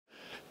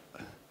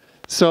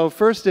So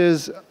first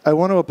is, I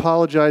want to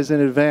apologize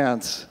in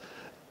advance.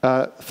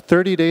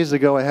 30 days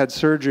ago, I had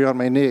surgery on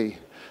my knee,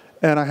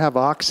 and I have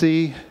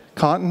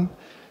OxyContin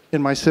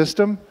in my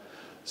system.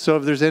 So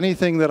if there's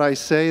anything that I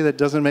say that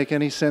doesn't make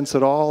any sense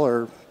at all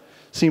or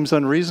seems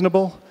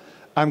unreasonable,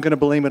 I'm going to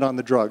blame it on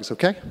the drugs,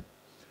 okay?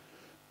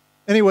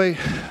 Anyway,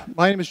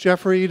 my name is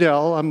Jeffrey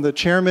Edell. I'm the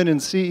chairman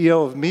and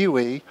CEO of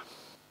MeWe.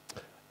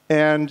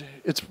 And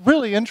it's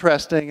really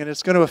interesting, and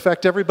it's going to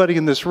affect everybody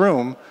in this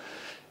room,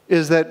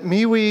 is that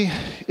MeWe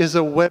is a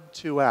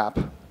Web2 app.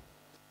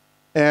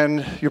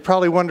 And you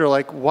probably wonder,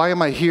 like, why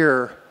am I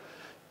here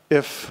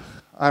if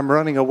I'm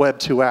running a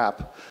Web2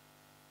 app?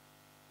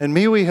 And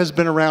MeWe has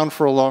been around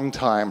for a long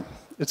time.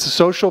 It's a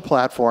social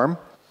platform.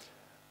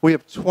 We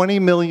have 20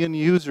 million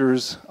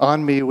users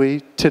on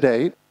MeWe to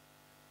date.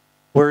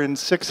 We're in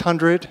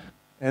 600,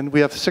 and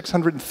we have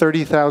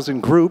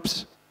 630,000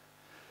 groups.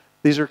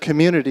 These are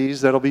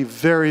communities that'll be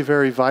very,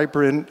 very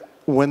vibrant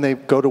when they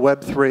go to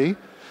Web3.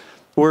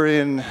 We're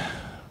in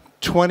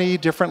 20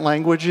 different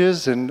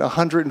languages in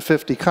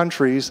 150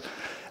 countries,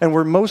 and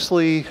we're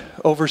mostly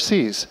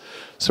overseas.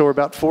 So we're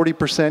about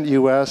 40%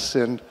 US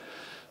and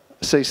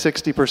say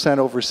 60%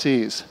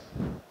 overseas.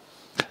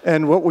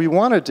 And what we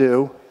want to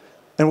do,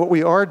 and what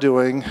we are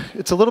doing,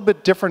 it's a little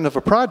bit different of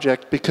a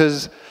project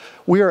because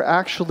we are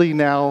actually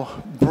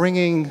now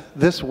bringing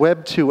this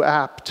Web2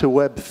 app to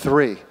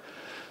Web3.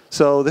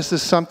 So this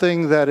is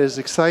something that is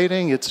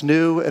exciting, it's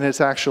new, and it's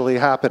actually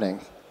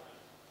happening.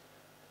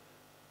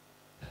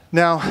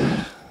 Now,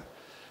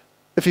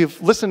 if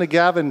you've listened to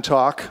Gavin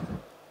talk,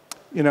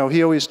 you know,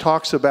 he always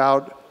talks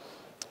about,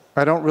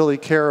 I don't really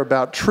care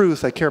about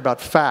truth, I care about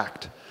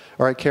fact,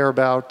 or I care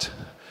about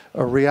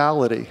a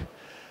reality.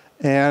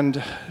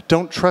 And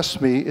don't trust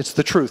me, it's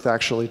the truth,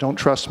 actually. Don't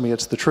trust me,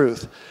 it's the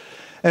truth.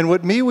 And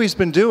what MeWe's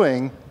been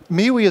doing,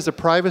 MeWe is a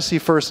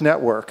privacy-first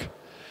network.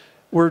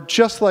 We're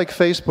just like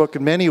Facebook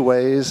in many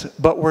ways,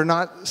 but we're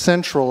not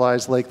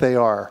centralized like they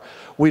are.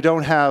 We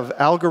don't have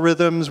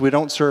algorithms, we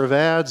don't serve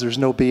ads, there's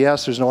no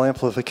BS, there's no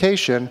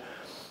amplification.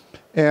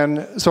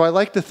 And so I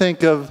like to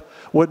think of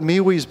what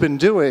MeWe's been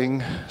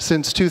doing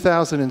since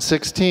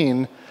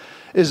 2016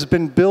 is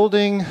been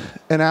building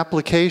an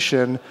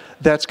application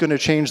that's going to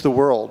change the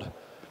world.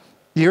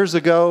 Years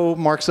ago,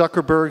 Mark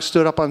Zuckerberg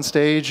stood up on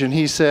stage and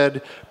he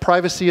said,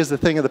 privacy is the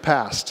thing of the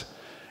past.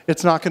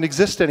 It's not going to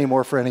exist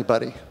anymore for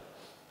anybody.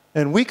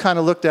 And we kind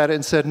of looked at it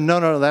and said, no,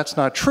 no, that's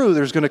not true.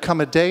 There's going to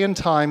come a day and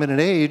time and an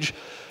age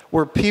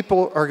where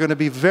people are going to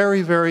be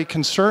very, very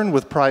concerned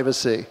with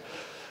privacy.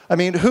 I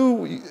mean,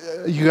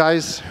 you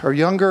guys are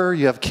younger,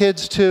 you have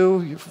kids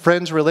too,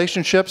 friends,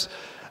 relationships.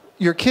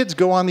 Your kids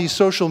go on these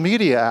social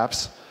media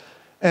apps,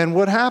 and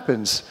what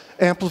happens?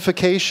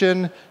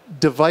 Amplification,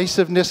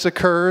 divisiveness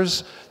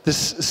occurs, this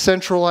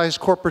centralized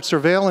corporate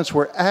surveillance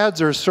where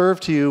ads are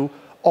served to you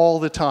all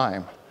the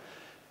time.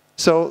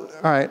 So,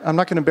 all right, I'm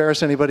not going to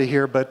embarrass anybody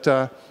here,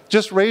 but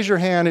just raise your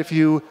hand if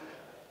you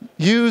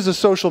use a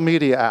social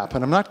media app.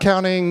 And I'm not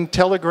counting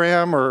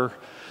Telegram or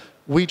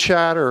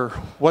WeChat or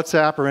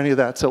WhatsApp or any of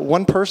that. So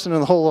one person in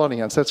the whole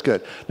audience, that's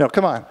good. No,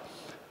 come on.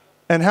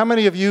 And how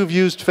many of you have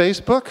used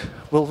Facebook?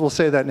 We'll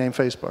say that name,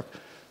 Facebook.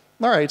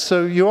 All right,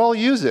 so you all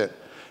use it.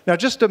 Now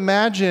just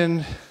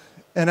imagine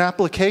an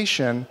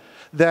application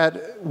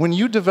that when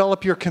you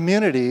develop your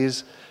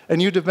communities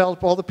and you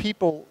develop all the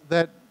people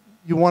that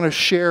you want to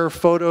share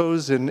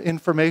photos and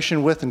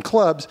information with in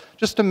clubs,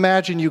 just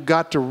imagine you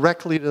got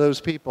directly to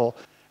those people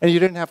and you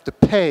didn't have to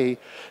pay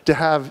to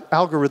have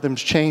algorithms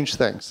change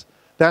things.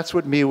 That's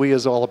what MeWe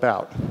is all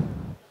about.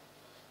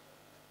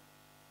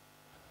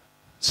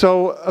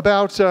 So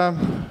about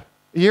a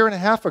year and a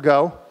half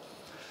ago,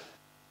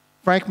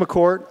 Frank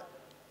McCourt,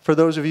 for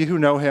those of you who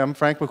know him,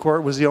 Frank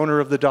McCourt was the owner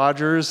of the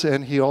Dodgers,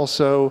 and he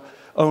also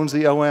owns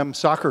the OM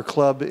soccer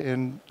club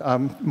in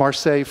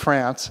Marseille,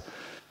 France.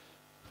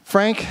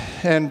 Frank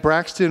and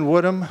Braxton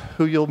Woodham,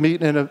 who you'll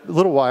meet in a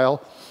little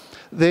while,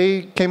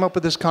 they came up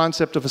with this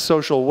concept of a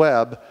social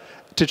web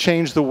to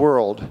change the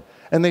world.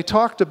 And they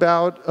talked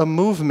about a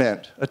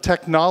movement, a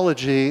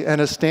technology,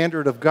 and a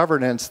standard of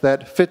governance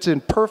that fits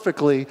in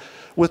perfectly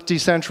with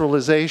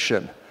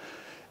decentralization.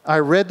 I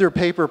read their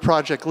paper,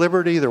 Project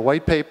Liberty, their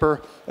white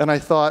paper, and I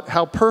thought,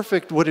 how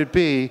perfect would it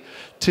be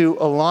to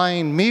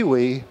align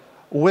MeWe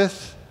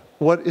with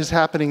what is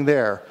happening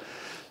there?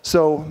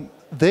 So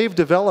they've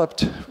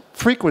developed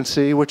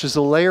Frequency, which is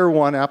a layer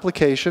 1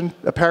 application,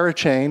 a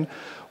parachain,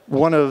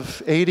 one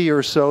of 80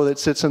 or so that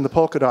sits in the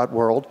Polkadot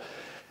world.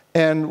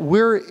 And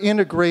we're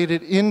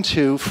integrated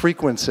into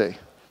Frequency.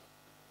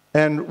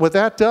 And what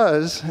that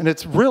does, and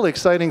it's really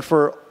exciting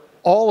for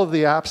all of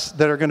the apps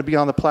that are going to be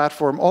on the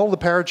platform, all the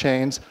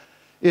parachains,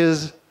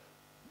 is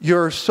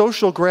your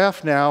social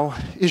graph now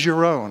is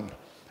your own.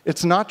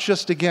 It's not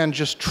just, again,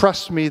 just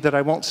trust me that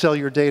I won't sell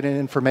your data and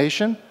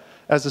information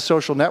as a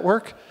social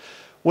network.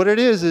 What it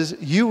is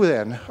you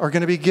then are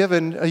going to be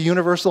given a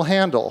universal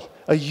handle,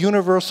 a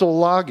universal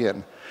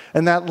login.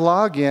 And that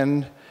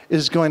login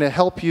is going to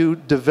help you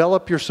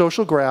develop your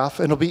social graph,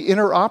 and it'll be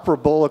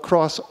interoperable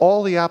across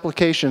all the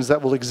applications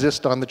that will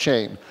exist on the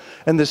chain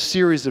and this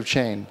series of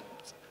chain.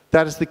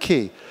 That is the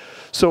key.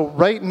 So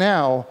right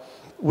now,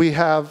 we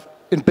have,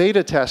 in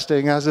beta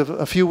testing, as of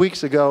a few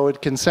weeks ago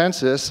at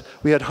Consensus,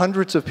 we had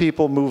hundreds of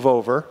people move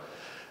over.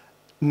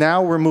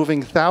 Now we're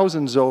moving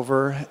thousands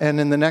over, and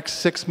in the next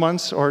 6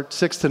 months or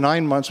 6 to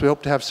 9 months, we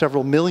hope to have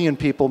several million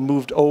people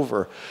moved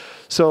over.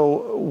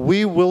 So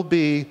we will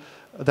be,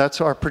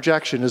 that's our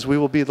projection, is we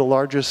will be the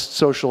largest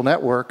social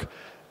network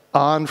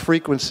on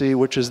Frequency,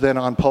 which is then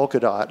on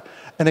Polkadot.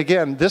 And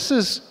again, this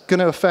is going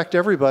to affect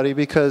everybody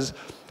because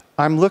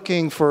I'm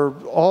looking for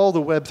all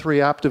the Web3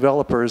 app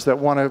developers that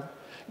want to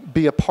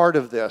be a part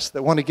of this,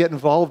 that want to get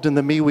involved in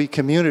the MeWe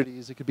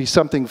communities. It could be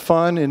something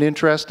fun and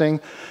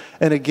interesting.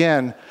 And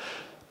again,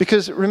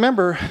 because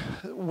remember,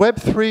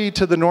 Web3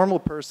 to the normal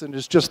person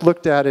is just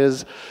looked at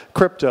as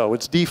crypto,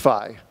 it's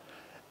DeFi.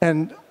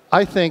 And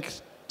I think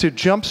to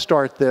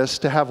jumpstart this,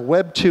 to have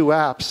Web2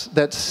 apps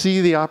that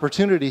see the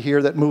opportunity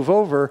here, that move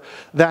over,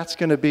 that's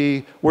going to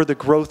be where the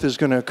growth is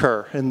going to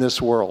occur in this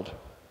world.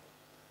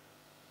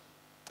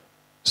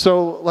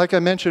 So, like I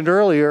mentioned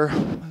earlier,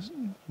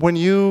 when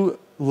you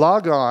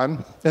log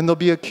on, and there'll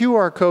be a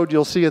QR code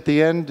you'll see at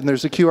the end, and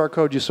there's a QR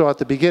code you saw at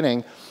the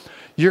beginning,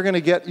 you're going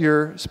to get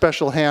your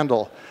special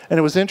handle. And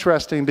it was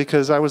interesting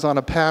because I was on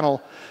a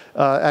panel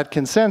at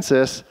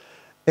Consensus,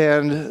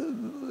 and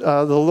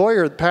the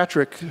lawyer,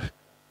 Patrick,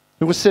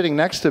 who was sitting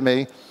next to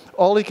me,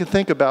 all he could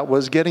think about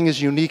was getting his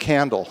unique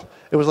handle.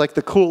 It was like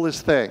the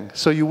coolest thing.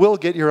 So you will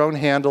get your own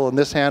handle, and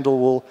this handle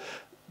will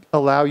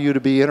allow you to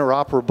be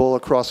interoperable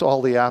across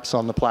all the apps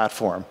on the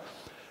platform.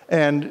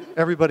 And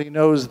everybody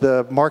knows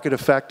the market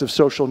effect of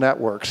social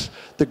networks,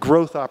 the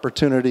growth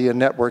opportunity in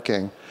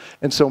networking.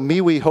 And so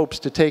MeWe hopes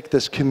to take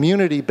this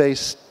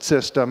community-based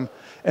system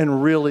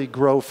and really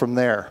grow from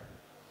there.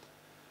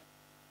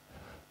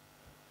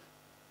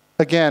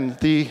 Again,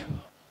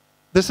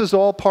 this is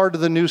all part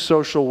of the new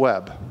social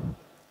web.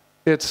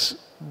 It's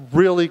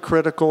really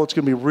critical. It's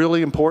going to be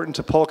really important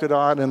to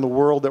Polkadot and the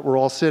world that we're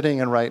all sitting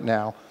in right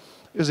now.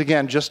 Because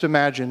again, just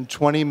imagine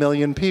 20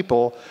 million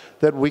people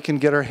that we can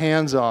get our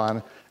hands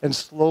on and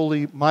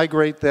slowly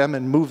migrate them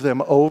and move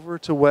them over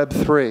to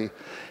Web3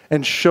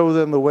 and show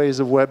them the ways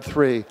of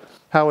Web3,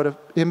 how it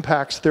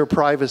impacts their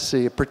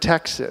privacy, it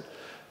protects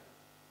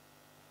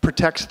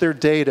their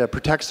data,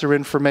 protects their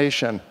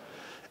information,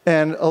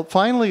 and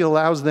finally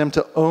allows them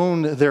to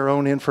own their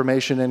own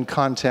information and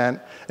content,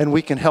 and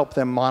we can help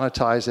them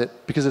monetize it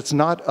because it's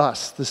not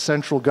us, the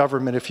central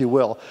government, if you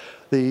will.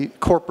 The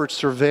corporate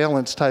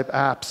surveillance type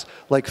apps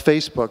like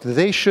Facebook,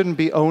 they shouldn't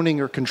be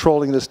owning or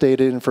controlling this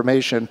data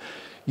information.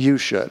 You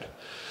should.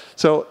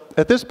 So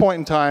at this point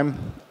in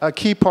time, a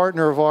key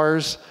partner of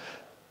ours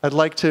I'd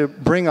like to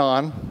bring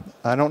on,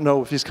 I don't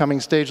know if he's coming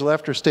stage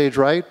left or stage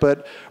right,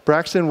 but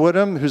Braxton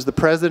Woodham, who's the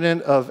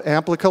president of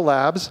Amplica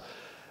Labs.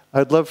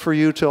 I'd love for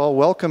you to all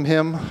welcome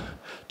him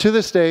to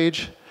the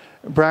stage.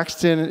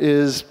 Braxton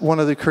is one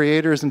of the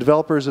creators and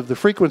developers of the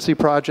Frequency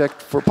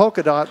project for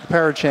Polkadot, the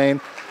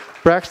parachain.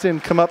 Braxton,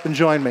 come up and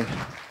join me,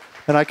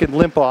 and I can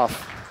limp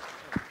off.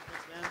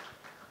 Thanks, man.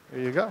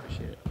 There you go.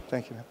 Appreciate it.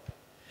 Thank you, man.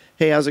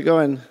 Hey, how's it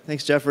going?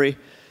 Thanks, Jeffrey.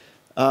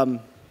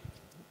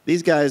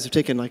 These guys have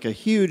taken like a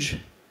huge,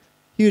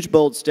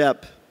 bold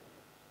step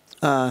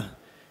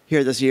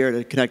here this year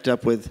to connect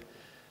up with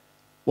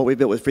what we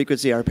built with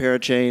Frequency, our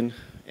parachain,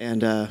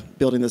 and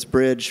building this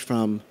bridge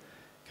from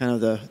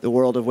kind of the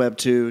world of Web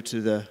 2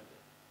 to the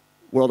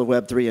world of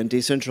Web 3 and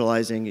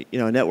decentralizing,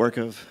 a network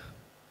of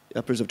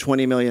upwards of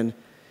 20 million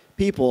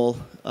people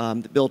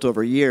built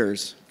over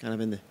years, kind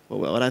of in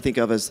what I think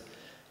of as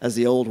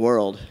the old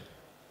world.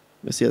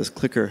 Let me see how this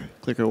clicker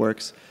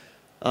works.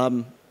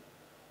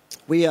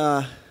 We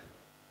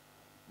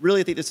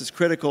really think this is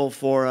critical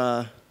for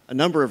a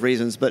number of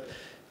reasons, but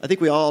I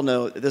think we all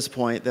know at this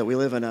point that we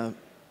live in a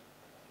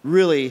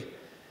really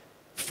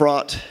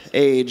fraught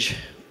age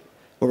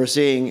where we're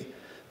seeing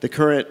the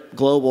current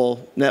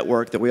global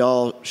network that we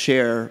all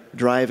share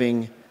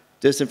driving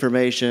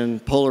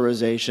disinformation,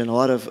 polarization, a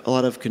lot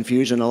of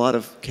confusion, a lot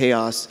of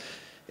chaos,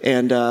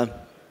 and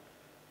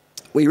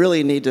we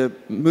really need to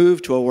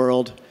move to a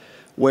world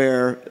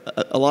where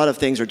a lot of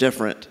things are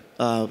different.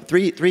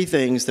 Three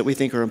things that we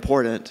think are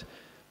important.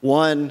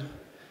 One,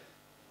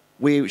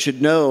 we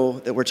should know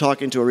that we're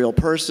talking to a real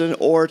person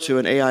or to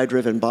an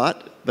AI-driven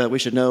bot, but we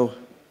should know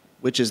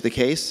which is the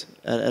case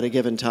at a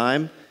given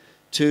time.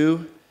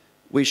 Two,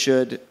 we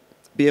should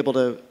be able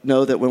to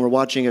know that when we're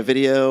watching a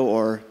video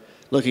or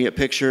looking at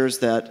pictures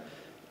that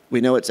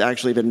we know it's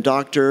actually been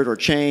doctored or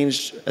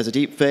changed as a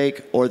deep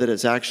fake, or that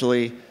it's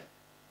actually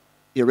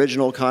the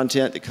original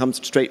content that comes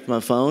straight from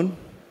a phone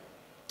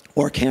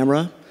or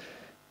camera.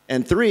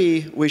 And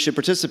three, we should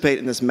participate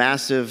in this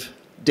massive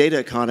data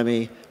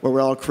economy where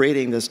we're all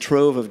creating this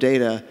trove of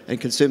data and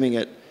consuming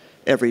it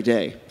every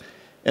day.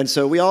 And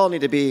so we all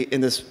need to be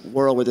in this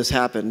world where this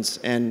happens.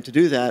 And to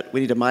do that,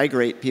 we need to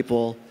migrate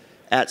people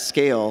at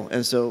scale.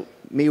 And so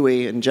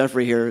MeWe and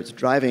Jeffrey here is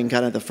driving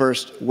kind of the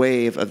first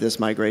wave of this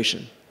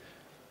migration.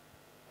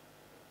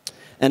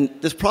 And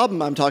this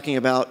problem I'm talking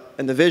about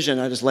and the vision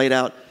I just laid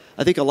out,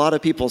 I think a lot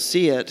of people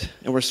see it,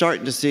 and we're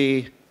starting to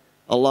see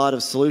a lot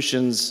of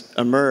solutions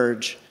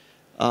emerge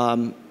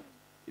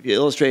if you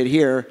illustrate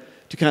here,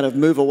 to kind of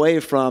move away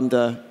from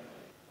the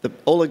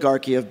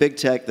oligarchy of big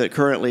tech that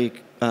currently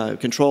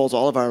controls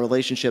all of our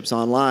relationships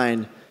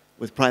online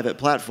with private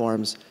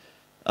platforms.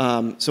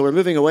 So we're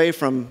moving away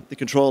from the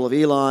control of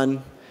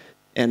Elon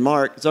and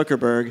Mark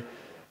Zuckerberg,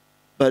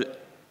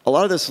 but a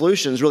lot of the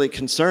solutions really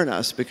concern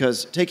us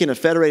because taking a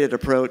federated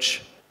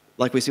approach,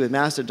 like we see with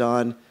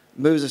Mastodon,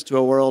 moves us to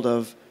a world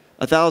of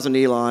 1,000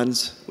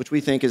 Elons, which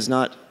we think is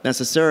not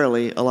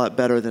necessarily a lot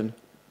better than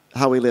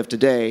how we live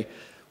today.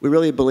 We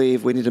really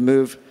believe we need to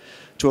move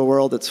to a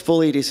world that's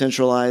fully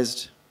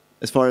decentralized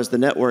as far as the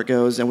network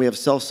goes, and we have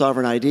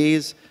self-sovereign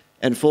IDs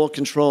and full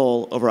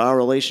control over our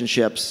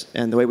relationships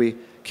and the way we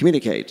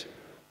communicate.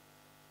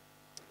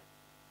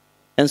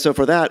 And so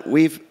for that,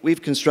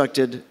 we've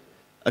constructed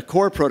a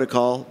core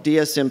protocol,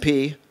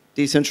 DSMP,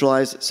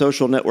 Decentralized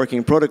Social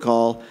Networking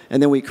Protocol,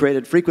 and then we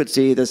created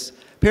Frequency, this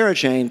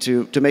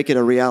parachain, to make it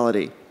a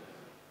reality.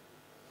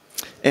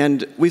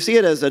 And we see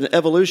it as an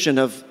evolution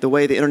of the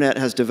way the internet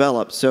has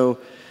developed. So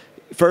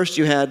first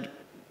you had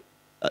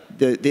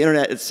the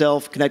internet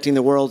itself connecting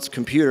the world's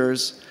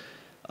computers.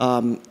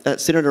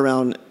 That's centered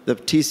around the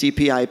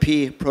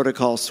TCP/IP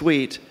protocol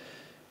suite.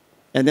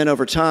 And then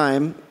over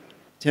time,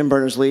 Tim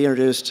Berners-Lee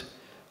introduced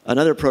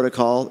another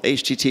protocol,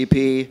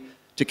 HTTP,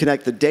 to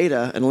connect the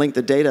data and link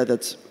the data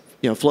that's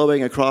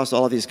flowing across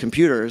all of these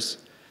computers.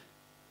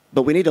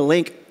 But we need to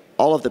link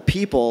all of the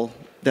people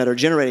that are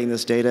generating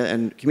this data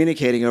and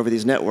communicating over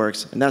these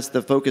networks, and that's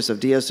the focus of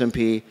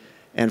DSMP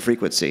and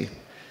Frequency.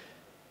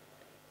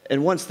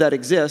 And once that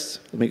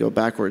exists, let me go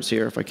backwards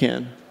here if I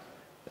can.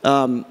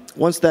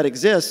 Once that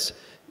exists,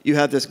 you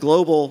have this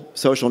global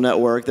social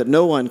network that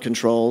no one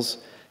controls,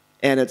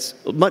 and it's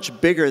much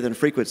bigger than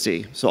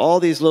Frequency. So all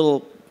these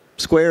little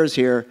squares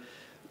here,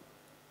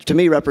 to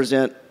me,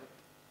 represent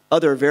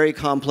other very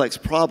complex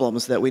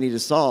problems that we need to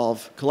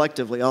solve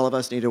collectively. All of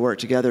us need to work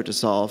together to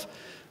solve.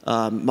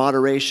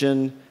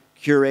 Moderation,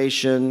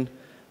 curation,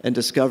 and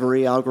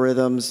discovery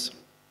algorithms,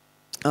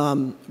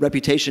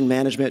 reputation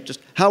management, just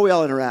how we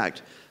all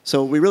interact.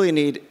 So we really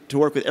need to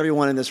work with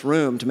everyone in this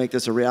room to make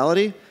this a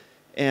reality.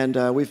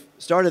 And we've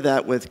started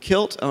that with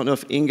Kilt. I don't know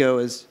if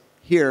Ingo is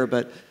here,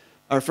 but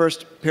our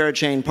first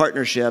parachain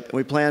partnership, and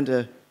we plan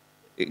to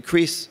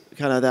increase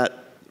kind of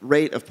that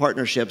rate of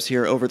partnerships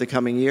here over the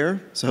coming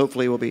year. So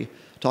hopefully we'll be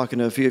talking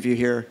to a few of you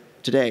here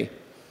today.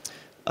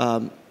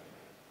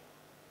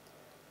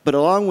 But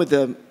along with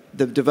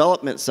the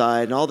development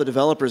side and all the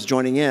developers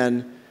joining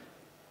in,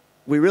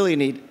 we really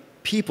need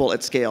people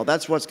at scale.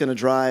 That's what's going to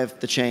drive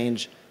the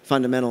change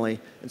fundamentally.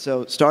 And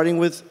so starting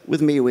with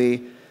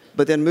MeWe,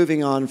 but then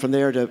moving on from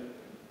there to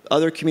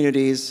other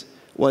communities,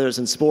 whether it's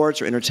in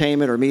sports or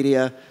entertainment or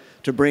media,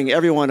 to bring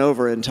everyone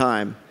over in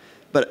time.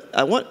 But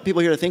I want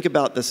people here to think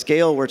about the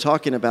scale we're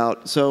talking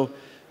about. So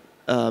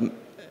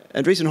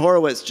Andreessen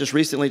Horowitz just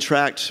recently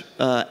tracked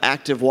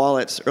active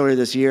wallets earlier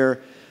this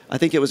year. I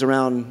think it was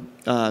around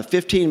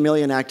 15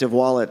 million active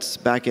wallets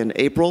back in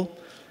April,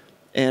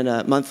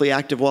 and monthly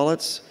active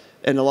wallets.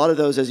 And a lot of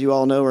those, as you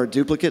all know, are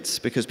duplicates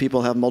because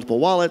people have multiple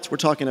wallets. We're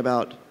talking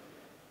about,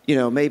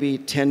 maybe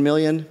 10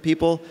 million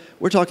people.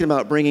 We're talking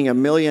about bringing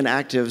 1 million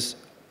actives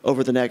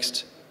over the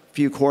next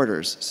few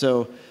quarters.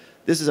 So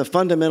this is a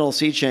fundamental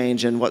sea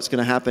change in what's going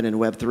to happen in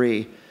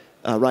Web3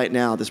 right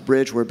now, this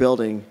bridge we're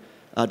building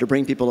to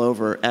bring people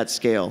over at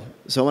scale.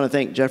 So I want to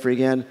thank Jeffrey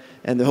again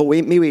and the whole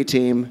MeWe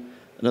team.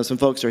 I know some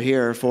folks are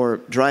here for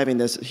driving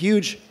this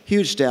huge,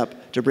 huge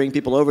step to bring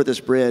people over this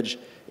bridge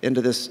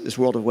into this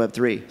world of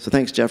Web3. So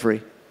thanks,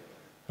 Jeffrey.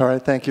 All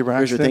right, thank you, Braxton.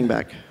 Here's your thing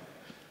back.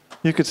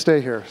 You could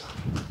stay here.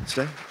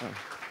 Stay?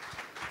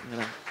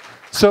 Oh.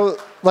 So,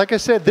 like I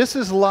said, this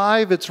is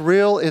live, it's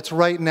real, it's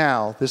right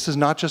now. This is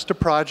not just a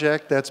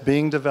project that's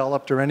being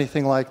developed or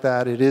anything like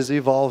that. It is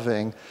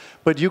evolving.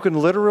 But you can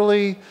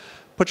literally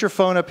put your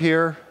phone up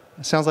here.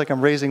 It sounds like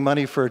I'm raising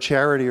money for a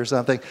charity or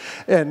something.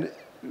 And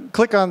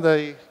click on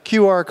the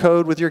QR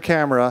code with your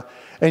camera,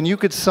 and you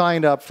could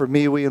sign up for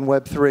MeWe and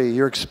Web3.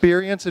 Your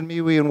experience in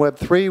MeWe and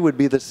Web3 would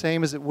be the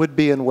same as it would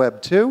be in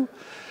Web 2.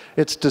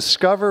 It's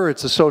discover,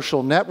 it's a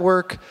social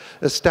network,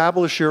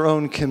 establish your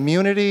own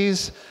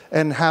communities,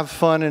 and have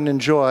fun and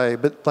enjoy.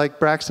 But like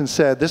Braxton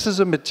said, this is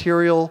a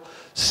material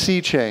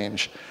sea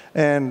change.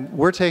 And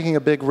we're taking a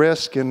big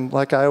risk, and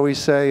like I always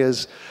say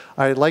is,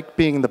 I like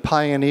being the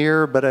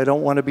pioneer, but I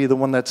don't want to be the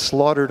one that's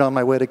slaughtered on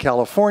my way to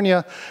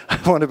California. I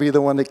want to be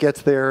the one that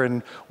gets there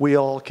and we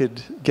all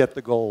could get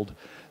the gold.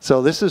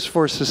 So this is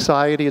for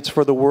society, it's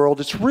for the world.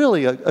 It's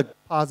really a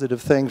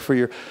positive thing for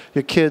your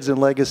kids and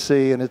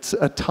legacy, and it's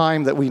a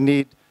time that we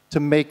need to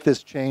make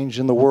this change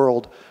in the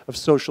world of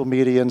social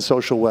media and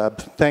social web.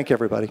 Thank you,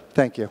 everybody.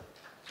 Thank you.